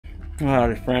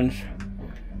Howdy, friends.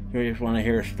 You just want to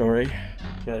hear a story?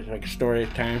 You guys like story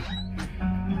time?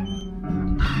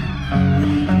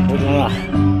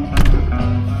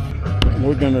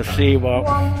 We're gonna see what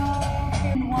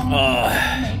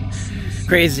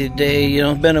crazy day. You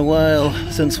know, been a while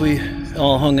since we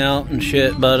all hung out and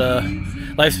shit, but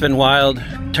life's been wild.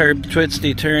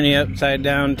 Twisty, turny, upside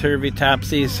down, turvy,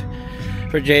 topsies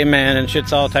for J-Man, and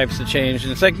shit's all types of change.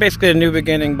 And it's like basically a new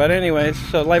beginning, but anyways,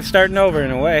 so life's starting over in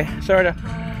a way. Sort of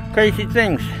crazy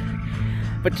things.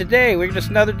 But today, we're just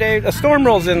another day. A storm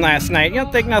rolls in last night. You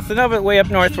don't think nothing of it way up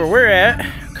north where we're at.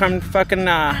 Come fucking,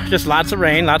 just lots of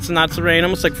rain, lots and lots of rain.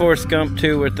 Almost like Forrest Gump,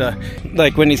 too, with the,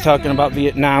 like when he's talking about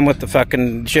Vietnam with the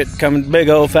fucking shit coming. Big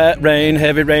old fat rain,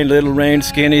 heavy rain, little rain,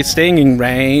 skinny, stinging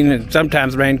rain. And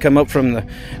sometimes rain come up from the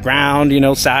ground, you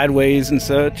know, sideways and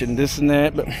such, and this and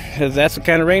that. But that's the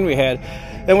kind of rain we had.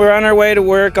 And we're on our way to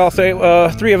work, all three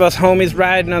of us homies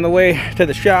riding on the way to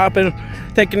the shop and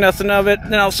thinking nothing of it.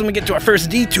 Then all of a sudden we get to our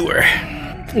first detour.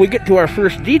 We get to our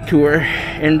first detour,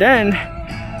 and then,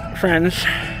 friends,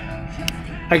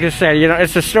 like I said, you know,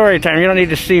 it's a story time. You don't need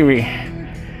to see me.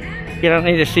 You don't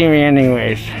need to see me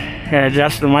anyways. Gotta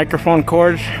adjust the microphone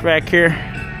cords back here.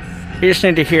 You just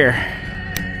need to hear.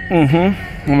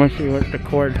 Let me see what's the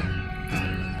cord.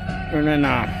 And then,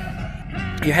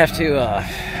 you have to,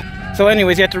 so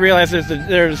anyways, you have to realize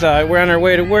we're on our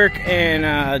way to work,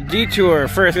 and detour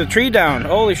first, the tree down.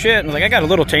 Holy shit. And like, I got a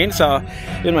little chainsaw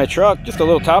in my truck, just a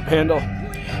little top handle.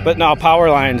 But no, power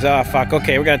lines, fuck,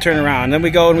 okay, we gotta turn around. Then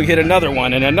we go and we hit another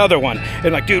one and another one.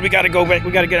 And like, dude, we gotta go back, we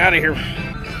gotta get out of here.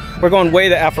 We're going way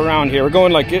the F around here. We're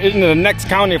going like into the next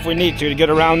county if we need to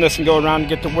get around this and go around and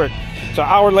get to work. So an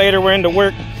hour later, we're into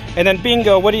work. And then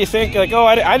bingo, what do you think? Like, oh,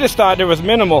 I just thought there was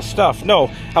minimal stuff.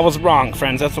 No, I was wrong,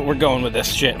 friends. That's what we're going with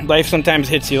this shit. Life sometimes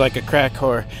hits you like a crack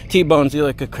whore. T-bones you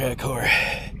like a crack whore.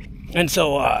 And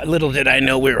so, little did I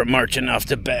know we were marching off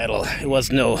to battle. It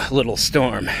was no little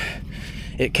storm.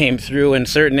 It came through in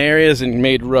certain areas and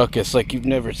made ruckus like you've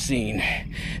never seen.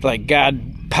 Like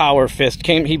God power fist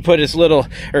came, he put his little,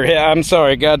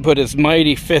 God put his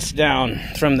mighty fist down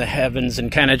from the heavens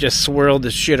and kind of just swirled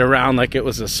the shit around like it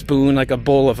was a spoon, like a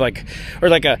bowl of like, or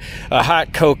like a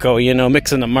hot cocoa, you know,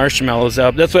 mixing the marshmallows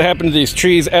up. That's what happened to these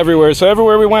trees everywhere. So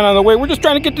everywhere we went on the way, we're just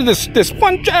trying to get to this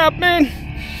one job, man.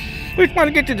 We just want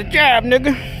to get to the job,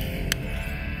 nigga.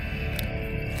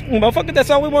 Motherfucker,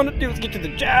 that's all we want to do is get to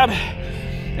the job.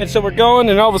 And so we're going,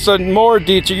 and all of a sudden more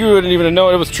detour. You wouldn't even know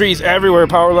it. It was trees everywhere,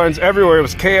 power lines everywhere. It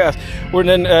was chaos.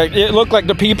 Then it looked like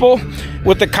the people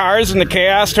with the cars and the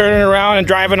chaos turning around and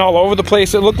driving all over the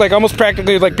place. It looked like almost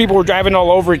practically like people were driving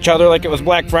all over each other, like it was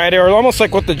Black Friday, or almost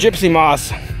like with the Gypsy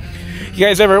Moss. You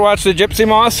guys ever watch the Gypsy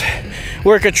Moss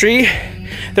work a tree?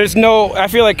 There's no, I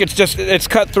feel like it's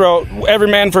cutthroat. Every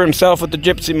man for himself with the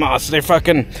Gypsy Moss. They're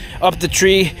fucking up the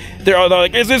tree. They're all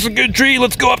like, is this a good tree?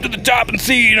 Let's go up to the top and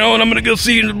see, you know, and I'm gonna go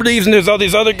see the leaves. And there's all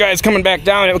these other guys coming back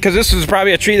down because this is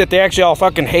probably a tree that they actually all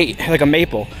fucking hate, like a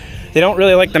maple. They don't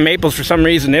really like the maples for some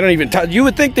reason. They don't even, you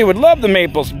would think they would love the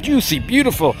maples. Juicy,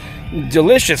 beautiful,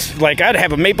 delicious. Like, I'd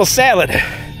have a maple salad.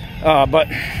 But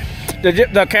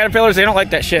the caterpillars, they don't like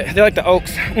that shit. They like the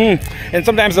oaks. And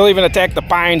sometimes they'll even attack the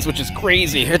pines, which is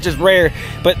crazy. It's just rare.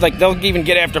 But like, they'll even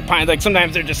get after pines. Like,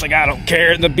 sometimes they're just like, I don't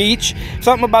care. The beach,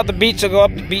 something about the beach, they'll go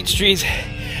up the beech trees.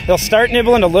 They'll start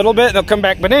nibbling a little bit, they'll come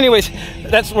back. But anyways,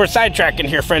 we're sidetracking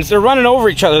here, friends. They're running over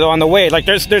each other, though, on the way. Like,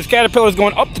 there's caterpillars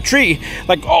going up the tree.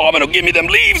 Like, oh, I'm gonna give me them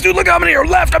leaves, dude. Look how many are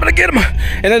left. I'm gonna get them.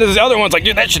 And then there's the other ones like,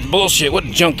 dude, that shit's bullshit. What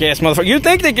a junk-ass motherfucker. You'd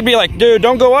think they could be like, dude,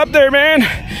 don't go up there, man.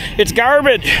 It's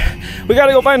garbage. We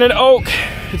gotta go find an oak.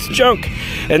 It's junk.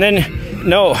 And then,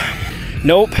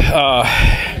 nope.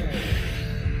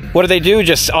 What do they do?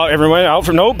 Just everyone out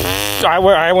for nope.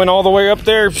 I went all the way up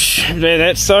there.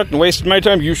 That sucked and wasted my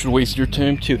time. You should waste your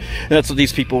time too. And that's what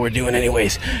these people were doing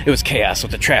anyways. It was chaos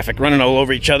with the traffic running all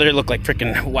over each other. It looked like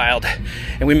freaking wild.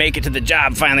 And we make it to the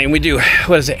job finally, and we do,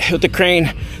 what is it, with the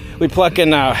crane, we pluck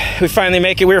and we finally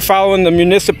make it. We were following the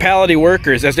municipality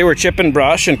workers as they were chipping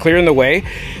brush and clearing the way.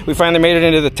 We finally made it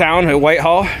into the town at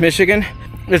Whitehall, Michigan.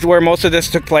 This is where most of this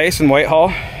took place, in Whitehall,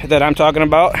 that I'm talking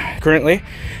about currently.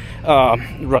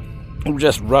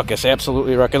 Just ruckus,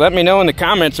 absolutely ruckus. Let me know in the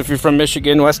comments if you're from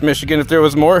Michigan, West Michigan, if there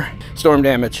was more storm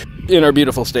damage in our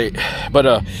beautiful state.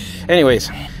 But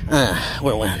anyways,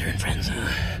 we're wandering, friends.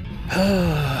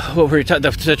 What were we talking?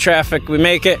 The traffic, we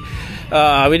make it.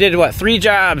 We did what, 3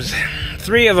 jobs,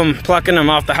 3 of them plucking them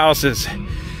off the houses.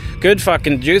 Good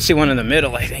fucking juicy one in the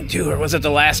middle, I think, too. Or was it the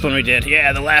last one we did?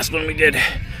 Yeah, the last one we did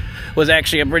was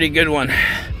actually a pretty good one.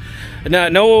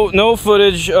 No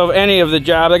footage of any of the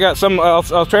job. I got some.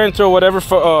 I'll try and throw whatever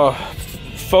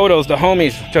photos the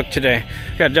homies took today.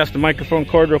 Gotta adjust the microphone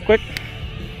cord real quick.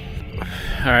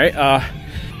 All right,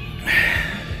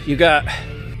 you got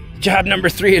job number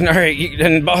 3, and all right,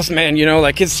 and boss man, you know,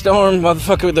 like his storm,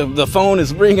 motherfucker, the phone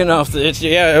is ringing off.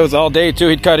 It was all day too.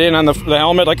 He'd cut in on the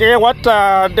helmet, like, yeah, what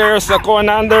there's going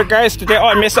on there, guys, today? Oh,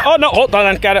 I missed it. Oh no, hold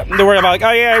on, got it. Don't worry about it.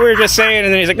 Like, oh yeah, we were just saying,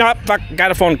 and then he's like, no, fuck,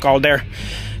 got a phone call there.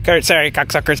 Sorry,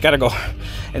 cocksuckers, gotta go.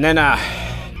 And then,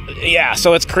 yeah,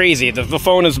 so it's crazy. The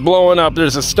phone is blowing up.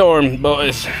 There's a storm,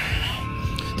 boys.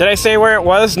 Did I say where it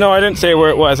was? No, I didn't say where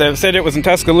it was. I said it was in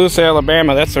Tuscaloosa,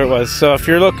 Alabama. That's where it was. So if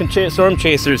you're looking storm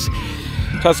chasers,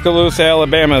 Tuscaloosa,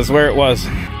 Alabama is where it was.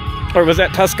 Or was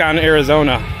that Tucson,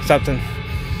 Arizona? Something.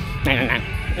 And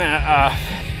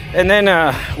then,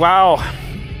 wow.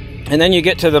 And then you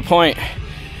get to the point,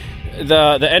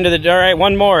 the end of the, all right,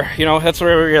 one more. You know, that's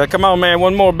where we're like, come on, man,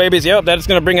 one more, babies. Yep, that's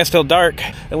going to bring us till dark.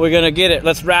 And we're going to get it.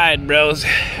 Let's ride, bros.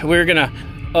 We're going to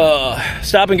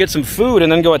stop and get some food and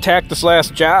then go attack this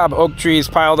last job. Oak trees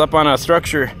piled up on a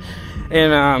structure,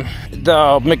 and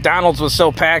the McDonald's was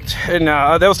so packed, and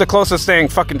that was the closest thing.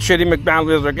 Fucking shitty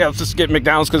McDonald's. Like, yeah, let's just get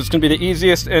McDonald's because it's gonna be the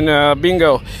easiest. And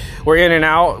bingo, we're in and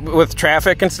out with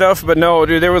traffic and stuff, but no,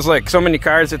 dude, there was like so many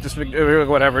cars at this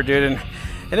whatever, dude.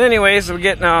 And anyways, we're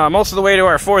getting most of the way to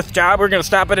our 4th job. We're gonna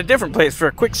stop at a different place for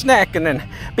a quick snack, and then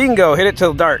bingo, hit it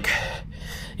till dark.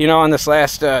 You know, on this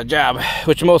last job,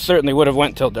 which most certainly would have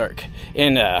went till dark,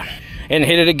 and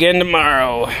hit it again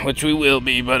tomorrow, which we will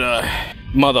be. But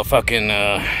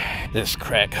motherfucking this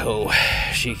crack hoe,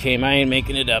 she came. I ain't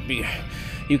making it up.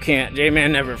 You can't.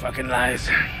 J-Man never fucking lies.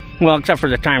 Well, except for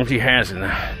the times he has in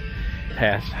the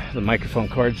past. The microphone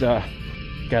cords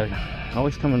got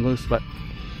always coming loose, but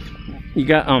you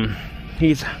got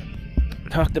he's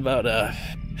talked about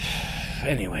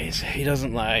anyways, he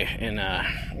doesn't lie and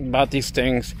about these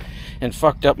things, and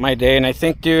fucked up my day. And I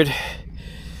think, dude,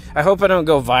 I hope I don't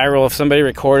go viral if somebody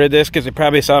recorded this, because they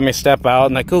probably saw me step out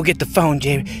and like, go get the phone,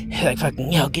 Jamie. Like,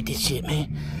 fucking, yo, get this shit,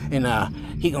 man. And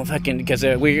he gonna fucking, because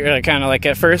we were kind of like,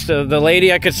 at first, the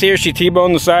lady, I could see her, she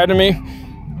T-boned the side of me.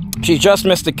 She just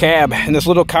missed a cab in this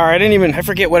little car. I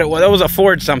forget what it was. It was a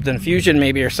Ford something, Fusion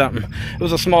maybe or something. It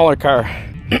was a smaller car.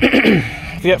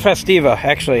 Fiat Festiva,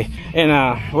 actually.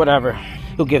 And whatever.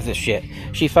 Who gives a shit?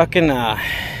 She fucking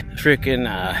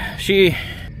she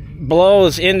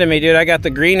blows into me, dude. I got the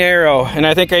green arrow, and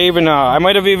I think I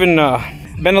might have even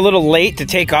been a little late to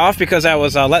take off because I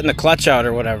was letting the clutch out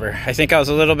or whatever. I think I was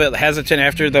a little bit hesitant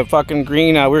after the fucking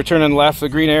green. We were turning left. The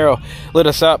green arrow lit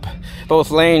us up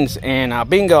both lanes, and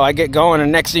bingo, I get going,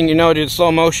 and next thing you know, dude,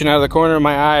 slow motion out of the corner of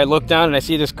my eye, I look down and I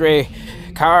see this gray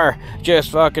car just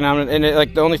fucking, and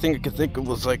like the only thing I could think of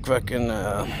was like fucking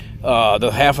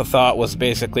the half a thought was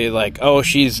basically like, oh,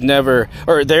 she's never,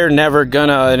 or they're never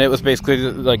gonna, and it was basically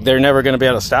like they're never gonna be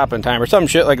able to stop in time or some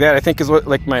shit like that. I think is what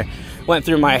like went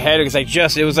through my head,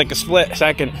 because it was like a split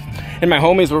second, and my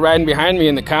homies were riding behind me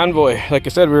in the convoy. Like I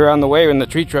said, we were on the way in the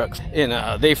tree trucks,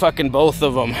 and they fucking, both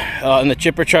of them, in the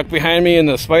chipper truck behind me and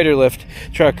the spider lift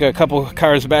truck a couple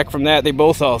cars back from that, they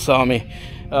both all saw me.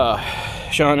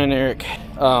 Sean and Eric,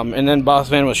 and then Boss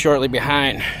Man was shortly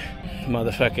behind,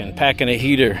 motherfucking packing a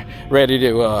heater, ready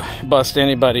to bust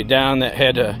anybody down that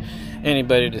had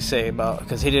anybody to say about,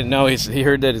 because he didn't know, he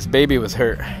heard that his baby was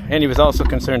hurt, and he was also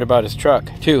concerned about his truck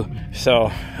too. So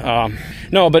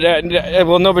no, but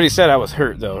well, nobody said I was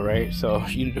hurt though, right? So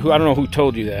I don't know who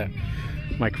told you that.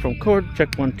 Microphone cord,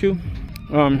 check 1 2.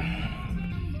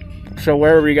 So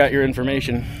wherever you got your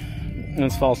information,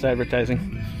 it's false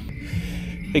advertising.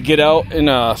 They get out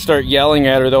and start yelling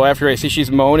at her, though, after I see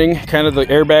she's moaning. Kind of the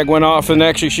airbag went off, and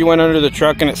actually she went under the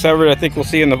truck and it severed. I think we'll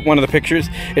see in one of the pictures,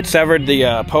 it severed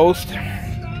the post.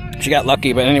 She got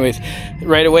lucky, but anyways,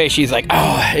 right away she's like,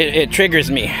 oh, it triggers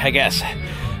me, I guess,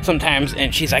 sometimes.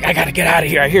 And she's like, I gotta get out of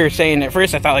here. I hear her saying, at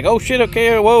first I thought like, oh shit,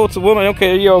 okay, whoa, it's a woman,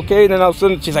 okay, are you okay? And then all of a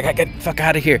sudden she's like, I get the fuck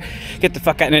out of here, get the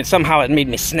fuck out. And somehow it made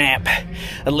me snap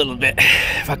a little bit,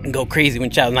 fucking go crazy when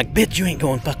she was like, bitch, you ain't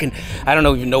going fucking, I don't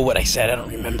even know what I said. I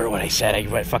don't remember what I said.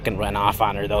 I fucking run off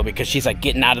on her though, because she's like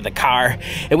getting out of the car,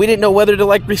 and we didn't know whether to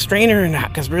like restrain her or not,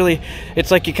 because really it's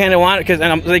like you kind of want it, because,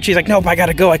 and I'm like, she's like, nope, I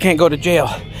gotta go, I can't go to jail,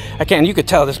 I can't. You could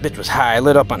tell this bitch was high,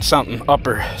 lit up on something,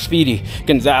 upper Speedy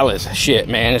Gonzalez shit,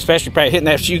 man, especially probably hitting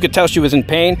that. You could tell she was in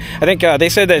pain. I think they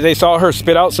said that they saw her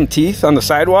spit out some teeth on the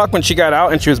sidewalk when she got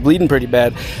out, and she was bleeding pretty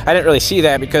bad. I didn't really see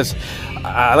that because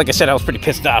like I said, I was pretty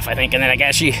pissed off, I think. And then I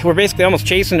guess we're basically almost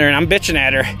chasing her, and I'm bitching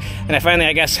at her, and I finally,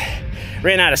 I guess,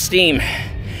 ran out of steam,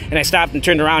 and I stopped and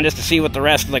turned around just to see what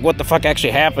the fuck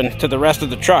actually happened to the rest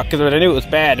of the truck, because I knew it was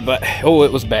bad, but oh,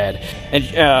 it was bad. And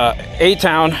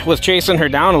A-Town was chasing her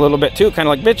down a little bit too, kind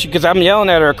of like, bitch, because I'm yelling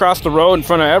at her across the road in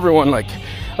front of everyone, like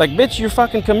Like, bitch, you're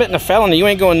fucking committing a felony. You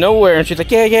ain't going nowhere. And she's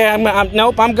like, yeah,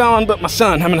 nope, I'm gone, but my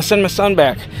son, I'm gonna send my son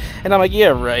back. And I'm like, yeah,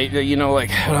 right. You know, like,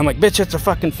 I'm like, bitch, it's a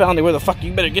fucking felony. Where the fuck,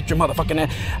 you better get your motherfucking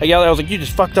ass. I yelled, I was like, you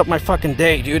just fucked up my fucking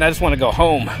day, dude. I just want to go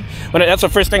home. That's the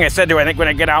first thing I said to her. I think when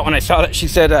I get out, when I saw that, she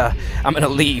said, I'm gonna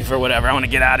leave or whatever. I want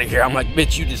to get out of here. I'm like,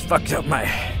 bitch, you just fucked up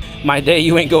my day.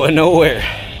 You ain't going nowhere.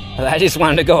 I just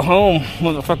wanted to go home.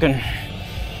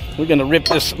 Motherfucking, we're gonna rip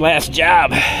this last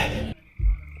job.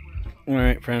 All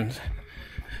right, friends.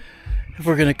 If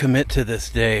we're gonna commit to this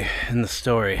day in the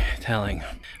storytelling,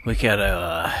 we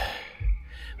gotta,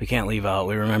 we can't leave out.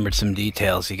 We remembered some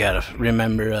details. You gotta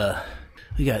remember,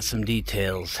 we got some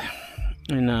details.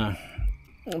 And,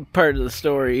 part of the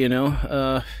story, you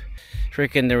know,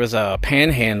 freaking, there was a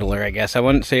panhandler, I guess. I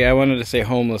wanted to say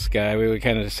homeless guy. We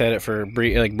kind of said it for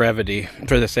brevity,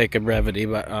 for the sake of brevity,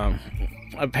 but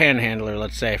a panhandler,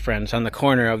 let's say, friends, on the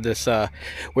corner of this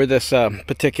where this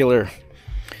particular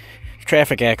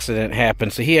traffic accident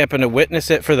happened. So he happened to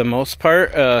witness it for the most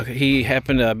part. He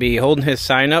happened to be holding his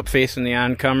sign up facing the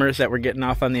oncomers that were getting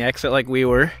off on the exit like we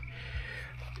were.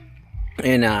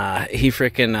 And he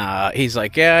freaking, he's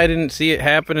like, yeah, I didn't see it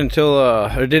happen until,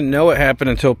 or didn't know it happened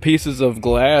until pieces of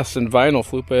glass and vinyl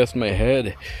flew past my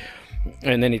head.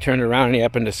 And then he turned around and he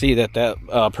happened to see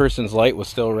that person's light was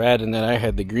still red and that I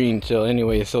had the green still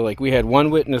anyway. So, like, we had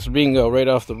one witness bingo right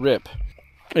off the rip.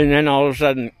 And then all of a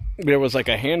sudden, there was like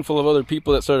a handful of other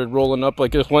people that started rolling up.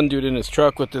 Like, this one dude in his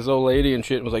truck with this old lady and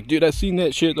shit and was like, dude, I seen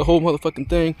that shit, the whole motherfucking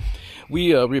thing.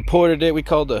 We reported it. We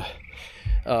called the...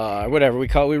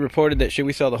 we reported that shit.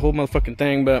 We saw the whole motherfucking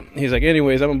thing, but he's like,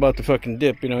 anyways, I'm about to fucking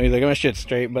dip, you know. He's like, my shit's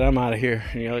straight, but I'm out of here.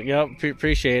 And you're like, yep,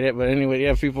 appreciate it. But anyway,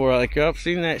 yeah, people were like, yep,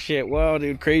 seen that shit. Wow,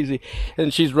 dude, crazy.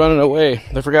 And she's running away.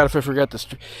 I forgot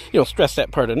to, stress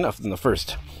that part enough in the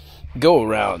first go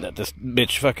around that this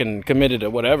bitch fucking committed to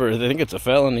whatever. I think it's a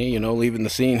felony, you know, leaving the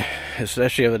scene,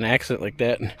 especially of an accident like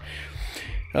that. And,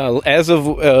 as of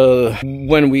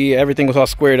when everything was all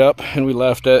squared up and we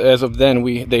left, as of then,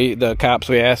 the cops,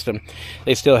 we asked them,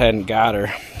 they still hadn't got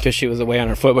her because she was away on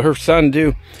her foot. But her son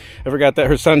I forgot that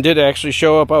her son did actually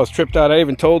show up. I was tripped out. I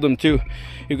even told him too.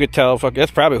 You could tell,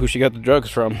 that's probably who she got the drugs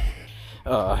from.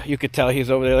 You could tell he's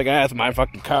over there like, that's my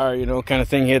fucking car, you know, kind of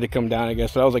thing. He had to come down, I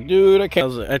guess. But I was like, dude, I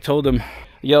can't. I told him,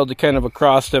 yelled kind of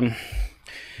across him.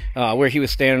 Where he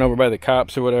was standing over by the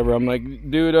cops or whatever. I'm like,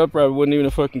 dude, I probably wouldn't even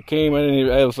have fucking came.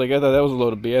 I was like, I thought that was a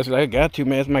load of BS. I got to,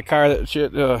 man, it's my car, that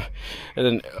shit. And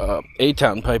then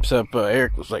A-Town pipes up.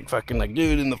 Eric was like, fucking like,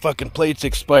 dude, and the fucking plate's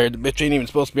expired. The bitch ain't even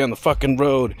supposed to be on the fucking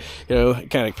road. You know, it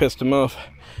kind of pissed him off.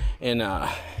 And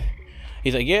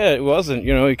he's like, yeah, it wasn't.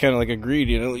 You know, he kind of like agreed,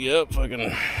 you know, yep,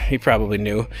 fucking. He probably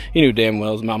knew. He knew damn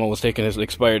well his mama was taking his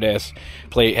expired ass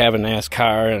plate, having an ass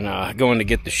car, and going to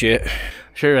get the shit.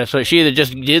 Sure, so she either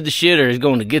just did the shit or is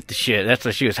going to get the shit. That's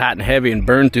why she was hot and heavy and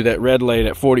burned through that red light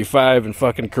at 45 and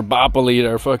fucking kerbopolied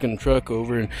our fucking truck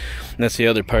over. And that's the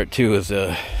other part too, is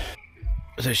so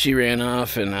she ran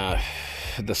off and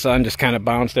the son just kind of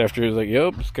bounced after. He was like,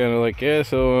 yep, it's kind of like, yeah,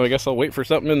 so I guess I'll wait for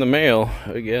something in the mail,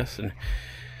 I guess. And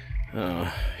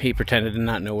he pretended to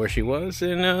not know where she was,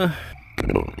 and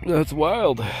that's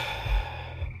wild.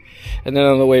 And then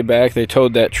on the way back, they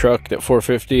towed that truck, that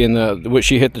 450, and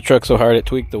she hit the truck so hard it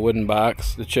tweaked the wooden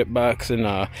box, the chip box, and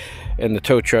the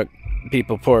tow truck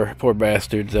people, poor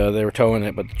bastards, they were towing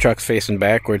it, but the truck's facing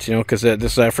backwards, you know, because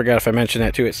I forgot if I mentioned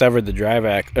that too. It severed the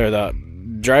the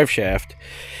drive shaft.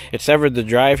 It severed the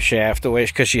drive shaft away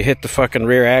because she hit the fucking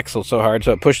rear axle so hard,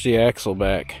 so it pushed the axle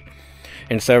back.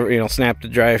 And snapped the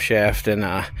drive shaft, and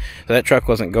so that truck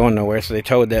wasn't going nowhere, so they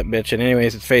towed that bitch. And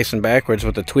anyways, it's facing backwards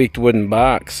with the tweaked wooden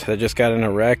box that just got in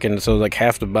a wreck, and so like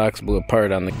half the box blew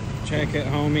apart on the... Check it,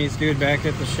 homies, dude, back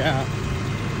at the shop.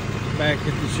 The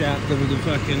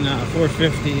fucking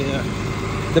 450,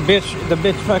 the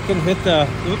bitch fucking hit the...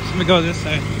 Oops, let me go this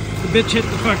side. The bitch hit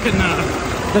the fucking,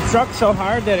 the truck so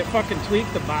hard that it fucking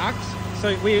tweaked the box,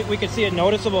 so we could see a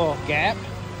noticeable gap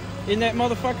in that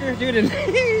motherfucker, dude, and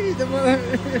the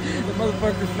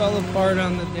motherfucker fell apart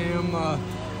on the damn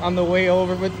on the way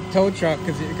over with the tow truck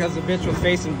because the bitch was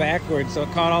facing backwards, so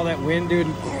it caught all that wind, dude,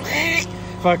 and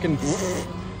fucking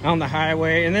on the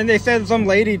highway. And then they said some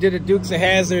lady did a Dukes of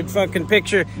Hazzard fucking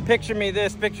picture me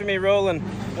rolling,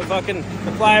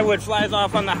 the plywood flies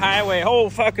off on the highway,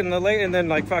 fucking the lady, and then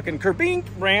like fucking kerbink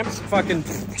ramps, fucking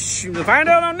find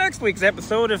out on next week's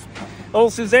episode if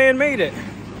old Suzanne made it.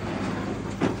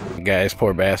 Guys,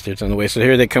 poor bastards on the way. So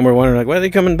here they come. We're wondering, like, why are they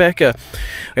coming back? We had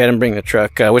them bring the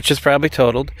truck, which is probably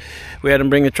totaled. We had them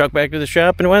bring the truck back to the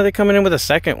shop, and why are they coming in with a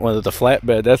second one with the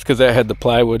flatbed? That's because I had the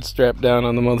plywood strapped down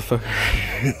on the motherfucker.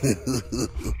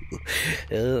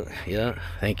 Yeah,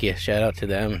 thank you. Shout out to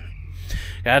them.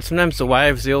 God, sometimes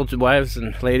the old wives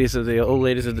and ladies of the old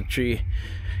ladies of the tree,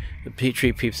 the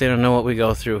tree peeps, they don't know what we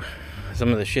go through.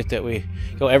 Some of the shit that we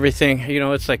go, everything, you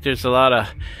know, it's like there's a lot of,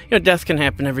 you know, death can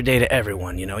happen every day to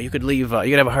everyone, you know. You could leave, you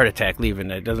could have a heart attack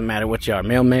leaving. It doesn't matter what you are,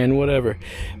 mailman, whatever,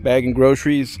 bagging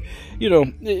groceries, you know.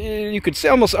 You could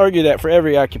almost argue that for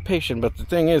every occupation, but the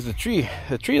thing is, the tree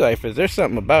lifers, there's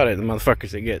something about it, the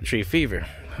motherfuckers that get tree fever.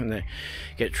 And they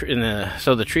get,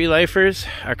 so the tree lifers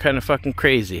are kind of fucking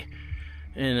crazy.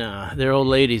 And they're old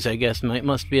ladies, I guess,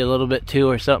 must be a little bit too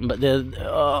or something, but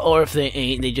or if they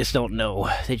ain't, they just don't know.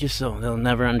 They just don't, they'll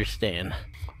never understand.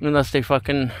 Unless they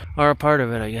fucking are a part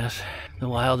of it, I guess. The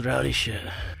wild, rowdy shit.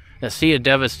 The sea of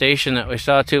devastation that we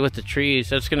saw too with the trees,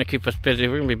 that's gonna keep us busy.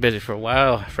 We're gonna be busy for a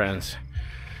while, friends.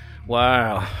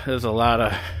 Wow, there's a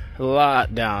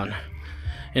lot down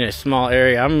in a small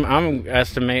area. I'm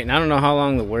estimating, I don't know how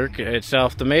long the work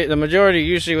itself, the majority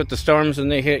usually with the storms and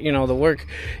they hit, you know, the work,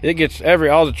 it gets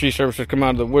all the tree services come out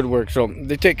of the woodwork, so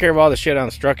they take care of all the shit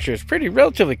on structures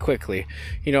relatively quickly,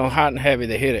 you know, hot and heavy,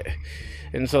 they hit it.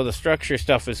 And so the structure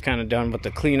stuff is kind of done, but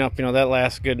the cleanup, you know, that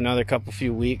lasts good another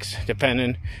few weeks,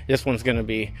 depending. This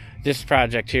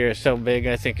project here is so big,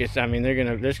 I think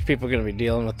there's people gonna be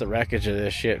dealing with the wreckage of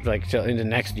this shit, like, till into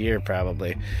next year,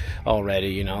 probably, already,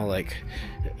 you know, like,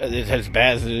 it's as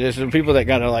bad as it is. The people that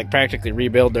gotta, like, practically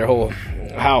rebuild their whole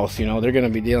house, you know, they're gonna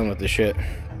be dealing with this shit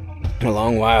a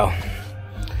long while.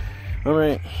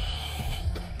 Alright.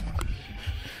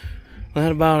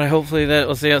 Hopefully that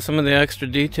we'll see some of the extra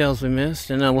details we missed,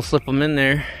 and we'll slip them in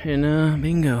there, and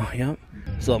bingo, yep.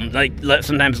 So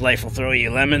sometimes life will throw you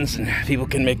lemons, and people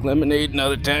can make lemonade, and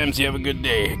other times you have a good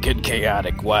day, a good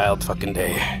chaotic, wild fucking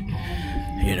day,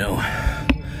 you know.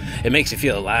 It makes you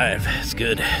feel alive. It's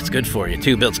good for you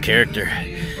too, builds character.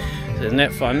 Isn't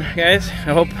that fun, guys?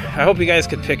 I hope you guys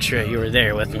could picture it. You were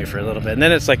there with me for a little bit, and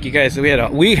then it's like, you guys,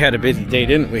 we had a busy day,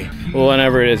 didn't we? Well,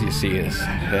 whenever it is you see us,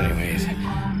 anyways.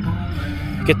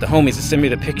 Get the homies to send me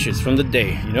the pictures from the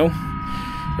day, you know?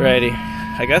 Righty.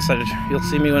 I guess you'll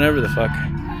see me whenever the fuck.